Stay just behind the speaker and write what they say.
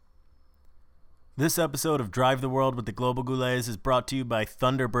This episode of Drive the World with the Global Goulets is brought to you by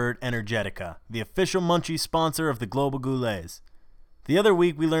Thunderbird Energetica, the official munchie sponsor of the Global Goulets. The other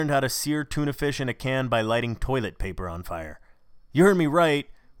week we learned how to sear tuna fish in a can by lighting toilet paper on fire. You heard me right,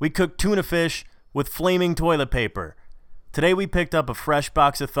 we cooked tuna fish with flaming toilet paper. Today we picked up a fresh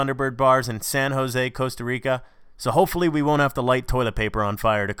box of Thunderbird bars in San Jose, Costa Rica, so hopefully we won't have to light toilet paper on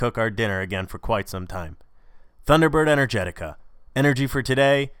fire to cook our dinner again for quite some time. Thunderbird Energetica. Energy for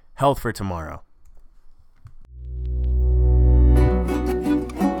today, health for tomorrow.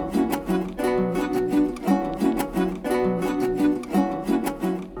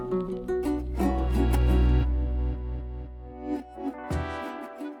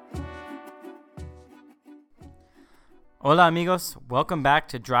 Hola amigos, welcome back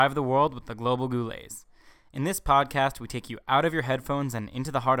to Drive the World with the Global Goulets. In this podcast, we take you out of your headphones and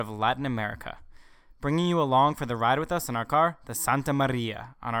into the heart of Latin America, bringing you along for the ride with us in our car, the Santa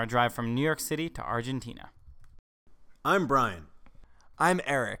Maria, on our drive from New York City to Argentina. I'm Brian. I'm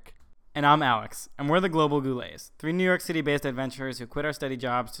Eric. And I'm Alex, and we're the Global Goulets, three New York City-based adventurers who quit our steady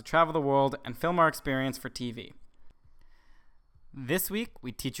jobs to travel the world and film our experience for TV. This week,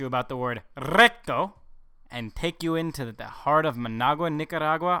 we teach you about the word recto, and take you into the heart of Managua,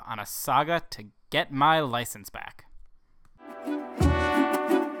 Nicaragua on a saga to get my license back.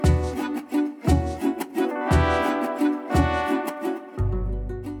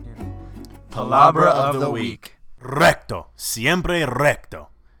 Palabra of the week. Recto. Siempre recto.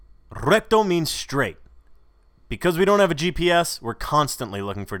 Recto means straight. Because we don't have a GPS, we're constantly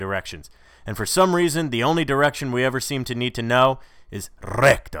looking for directions. And for some reason, the only direction we ever seem to need to know is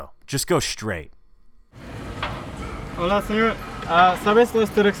recto. Just go straight. Hola, señor. ¿Sabes las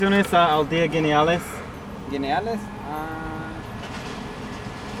direcciones al día Guineales? ¿Guineales?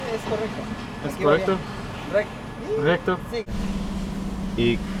 Es correcto. ¿Es Aquí correcto? Recto. Recto. Sí.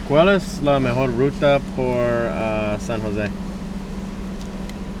 ¿Y cuál es la mejor ruta por San José?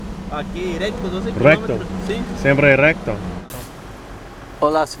 Aquí recto, 12 Recto. kilómetros. Sí. Siempre recto.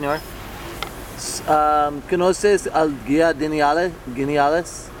 Hola, señor. ¿Conoces al guía Guineales?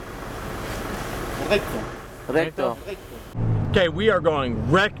 Recto. Recto. Okay, we are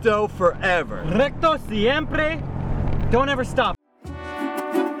going recto forever. Recto siempre. Don't ever stop.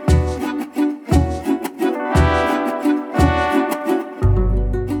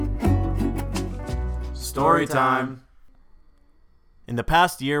 Story time. In the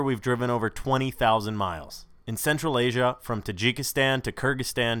past year, we've driven over 20,000 miles. In Central Asia, from Tajikistan to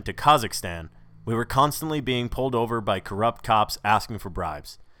Kyrgyzstan to Kazakhstan, we were constantly being pulled over by corrupt cops asking for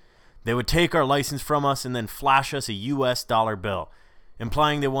bribes. They would take our license from us and then flash us a US dollar bill,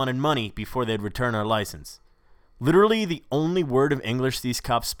 implying they wanted money before they'd return our license. Literally, the only word of English these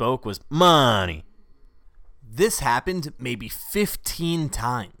cops spoke was money. This happened maybe 15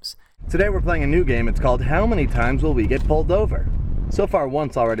 times. Today we're playing a new game. It's called How Many Times Will We Get Pulled Over? So far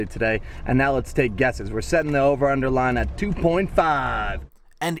once already today, and now let's take guesses. We're setting the over-under line at 2.5.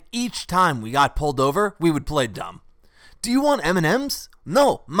 And each time we got pulled over, we would play dumb. Do you want M&Ms?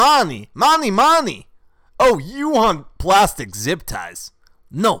 No, money. Oh, you want plastic zip ties?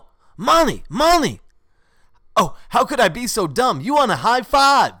 No, money. Oh, how could I be so dumb? You want a high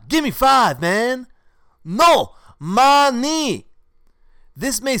five? Give me 5, man. No, money.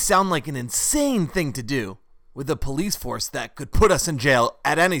 This may sound like an insane thing to do with a police force that could put us in jail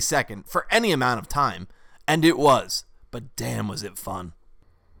at any second for any amount of time, and it was, but damn was it fun.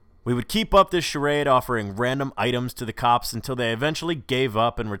 We would keep up this charade offering random items to the cops until they eventually gave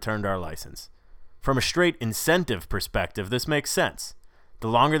up and returned our license. From a straight incentive perspective, this makes sense. The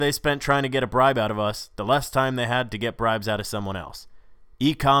longer they spent trying to get a bribe out of us, the less time they had to get bribes out of someone else.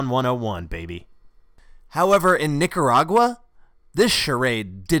 Econ 101, baby. However, in Nicaragua, this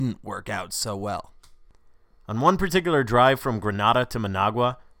charade didn't work out so well. On one particular drive from Granada to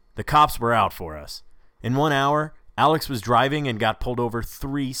Managua, the cops were out for us. In 1 hour, Alex was driving and got pulled over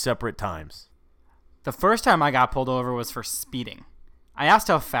 3 separate times. The first time I got pulled over was for speeding. I asked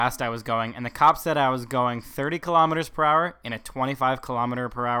how fast I was going, and the cop said I was going 30 kilometers per hour in a 25 kilometer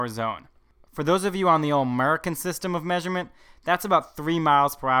per hour zone. For those of you on the old American system of measurement, that's about 3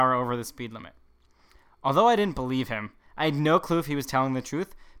 miles per hour over the speed limit. Although I didn't believe him, I had no clue if he was telling the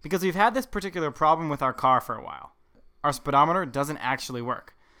truth because we've had this particular problem with our car for a while. Our speedometer doesn't actually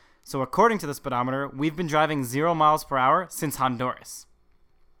work. So according to the speedometer, we've been driving 0 miles per hour since Honduras.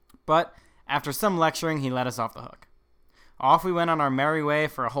 But after some lecturing, he let us off the hook. Off we went on our merry way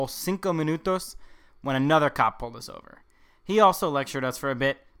for a whole 5 minutos when another cop pulled us over. He also lectured us for a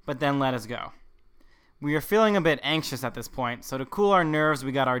bit, but then let us go. We were feeling a bit anxious at this point, so to cool our nerves,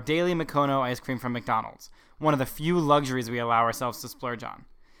 we got our daily Mikono ice cream from McDonald's, one of the few luxuries we allow ourselves to splurge on.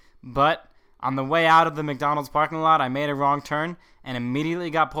 But On the way out of the McDonald's parking lot, I made a wrong turn and immediately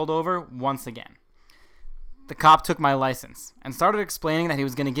got pulled over once again. The cop took my license and started explaining that he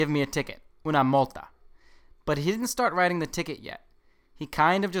was going to give me a ticket, una multa. But he didn't start writing the ticket yet. He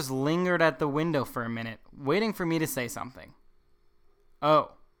kind of just lingered at the window for a minute, waiting for me to say something.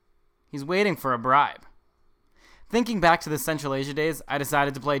 Oh, he's waiting for a bribe. Thinking back to the Central Asia days, I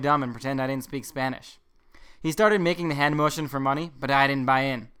decided to play dumb and pretend I didn't speak Spanish. He started making the hand motion for money, but I didn't buy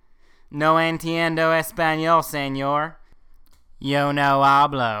in. No entiendo español, señor. Yo no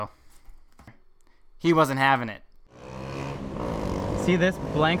hablo. He wasn't having it. See this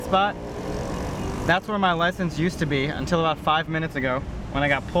blank spot? That's where my license used to be until about 5 minutes ago when I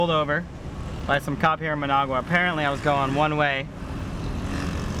got pulled over by some cop here in Managua. Apparently I was going one way,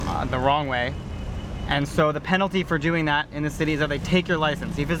 the wrong way. And so the penalty for doing that in the city is that they take your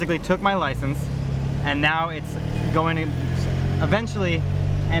license. He physically took my license, and now it's going to eventually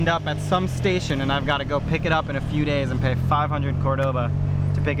end up at some station, and I've got to go pick it up in a few days and pay 500 Cordoba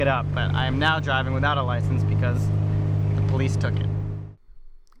to pick it up. But I am now driving without a license because the police took it.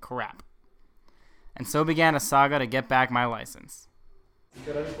 Crap. And so began a saga to get back my license.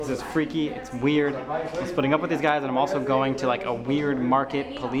 This is freaky, it's weird. I'm splitting up with these guys, and I'm also going to like a weird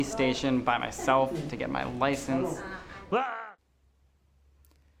market police station by myself to get my license.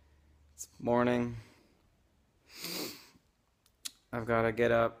 It's morning. I've got to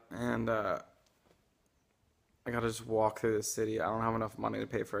get up and I got to just walk through the city. I don't have enough money to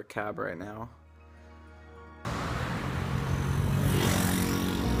pay for a cab right now.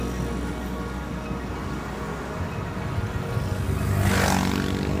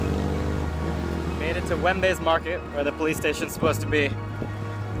 Made it to Wembe's Market, where the police station's supposed to be.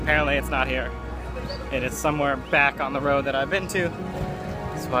 Apparently it's not here. It is somewhere back on the road that I've been to.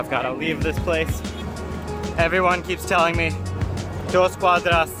 So I've got to leave this place. Everyone keeps telling me 2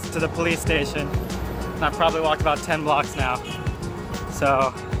 cuadras to the police station. And I've probably walked about 10 blocks now.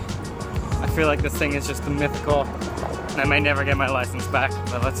 So I feel like this thing is just mythical. And I may never get my license back,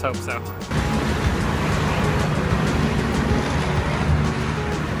 but let's hope so.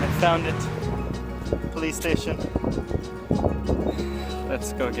 I found it. Police station.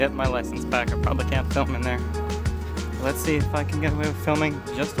 Let's go get my license back. I probably can't film in there. Let's see if I can get away with filming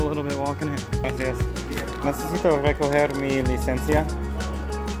just a little bit walking in. Gracias. Necesito recoger mi licencia.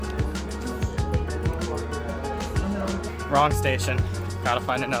 Wrong station. Gotta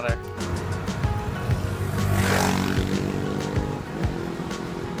find another.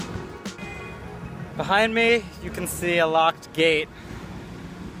 Behind me, you can see a locked gate,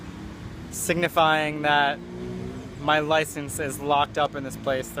 signifying that my license is locked up in this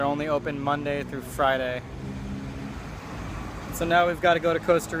place. They're only open Monday through Friday. So now we've got to go to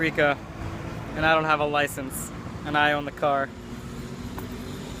Costa Rica, and I don't have a license, and I own the car.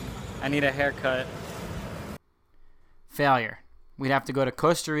 I need a haircut. Failure. We'd have to go to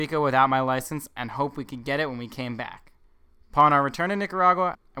Costa Rica without my license and hope we could get it when we came back. Upon our return to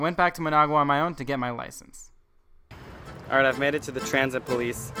Nicaragua, I went back to Managua on my own to get my license. Alright, I've made it to the transit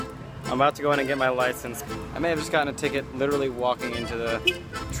police. I'm about to go in and get my license. I may have just gotten a ticket literally walking into the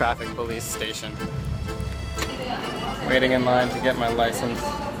traffic police station. Waiting in line to get my license.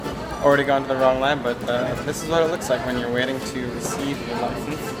 Already gone to the wrong line, but this is what it looks like when you're waiting to receive your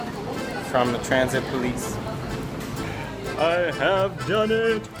license from the transit police. I have done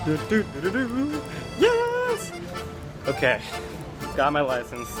it! Yes! Okay, got my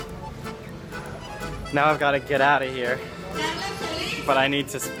license. Now I've got to get out of here. But I need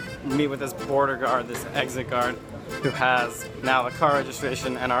to meet with this border guard, this exit guard, who has now the car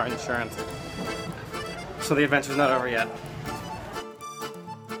registration and our insurance. So the adventure's not over yet.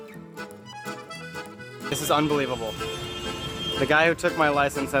 This is unbelievable. The guy who took my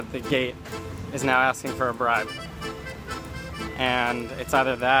license at the gate is now asking for a bribe. And it's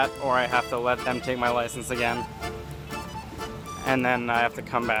either that or I have to let them take my license again. And then I have to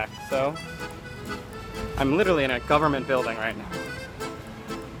come back. So I'm literally in a government building right now.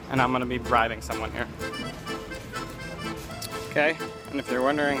 And I'm gonna be bribing someone here. Okay, and if you're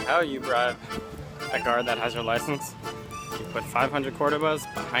wondering how you bribe a guard that has your license, you put 500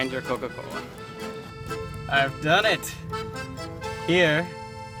 Cordobas behind your Coca-Cola. I've done it! Here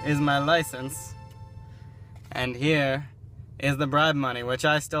is my license, and here is the bribe money, which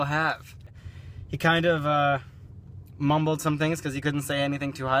I still have. He kind of mumbled some things because he couldn't say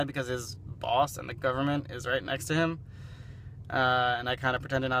anything too high because his boss and the government is right next to him. And I kind of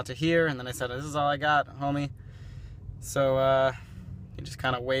pretended not to hear, and then I said, "This is all I got, homie." So he just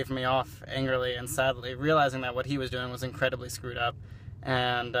kind of waved me off angrily and sadly, realizing that what he was doing was incredibly screwed up,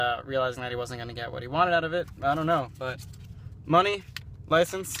 and realizing that he wasn't going to get what he wanted out of it. I don't know, but money,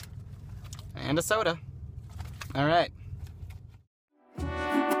 license, And a soda. All right.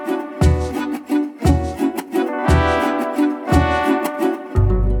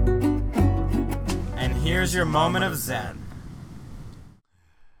 And here's your moment of zen.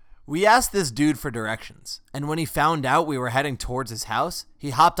 We asked this dude for directions, and when he found out we were heading towards his house, he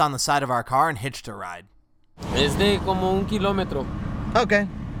hopped on the side of our car and hitched a ride. Es de como 1 kilómetro. Ok.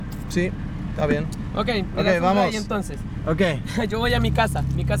 Sí, está bien. Ok, Ok, vamos. ahí entonces. Ok. Yo voy a mi casa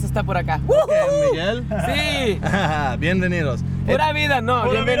está por acá. Miguel. Sí, Bienvenidos. pura vida, no,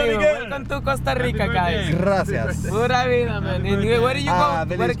 Pura vida, bienvenido. Miguel. Welcome to Costa Rica, guys. Gracias. Pura vida, man. And where do you go?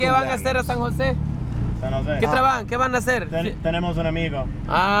 Feliz ¿Qué van a cumpleaños. hacer a San José? San José. ¿Qué trabajan? ¿Qué van a hacer? Tenemos un amigo.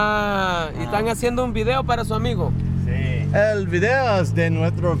 Y están haciendo un video para su amigo. Sí. El video es de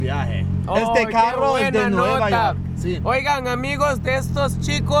nuestro viaje. Oh, Este carro qué es de buena Nueva nota. York. Sí. Oigan, amigos de estos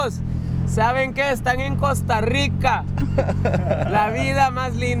chicos, ¿saben qué? Están en Costa Rica. La vida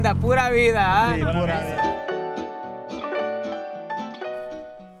más linda, pura vida, ¿ah? Sí, pura vida.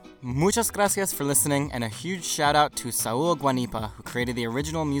 Muchas gracias for listening, and a huge shout out to Saul Guanipa, who created the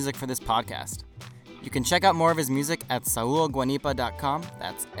original music for this podcast. You can check out more of his music at saulguanipa.com.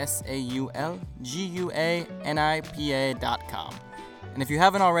 That's SAULGUANIPA.com. And if you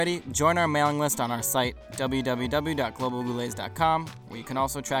haven't already, join our mailing list on our site, www.globalgulays.com, where you can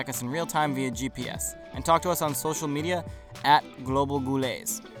also track us in real time via GPS, and talk to us on social media at Global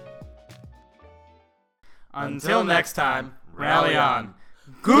Gulays. Until next time, rally on.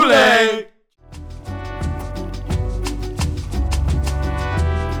 Goulet!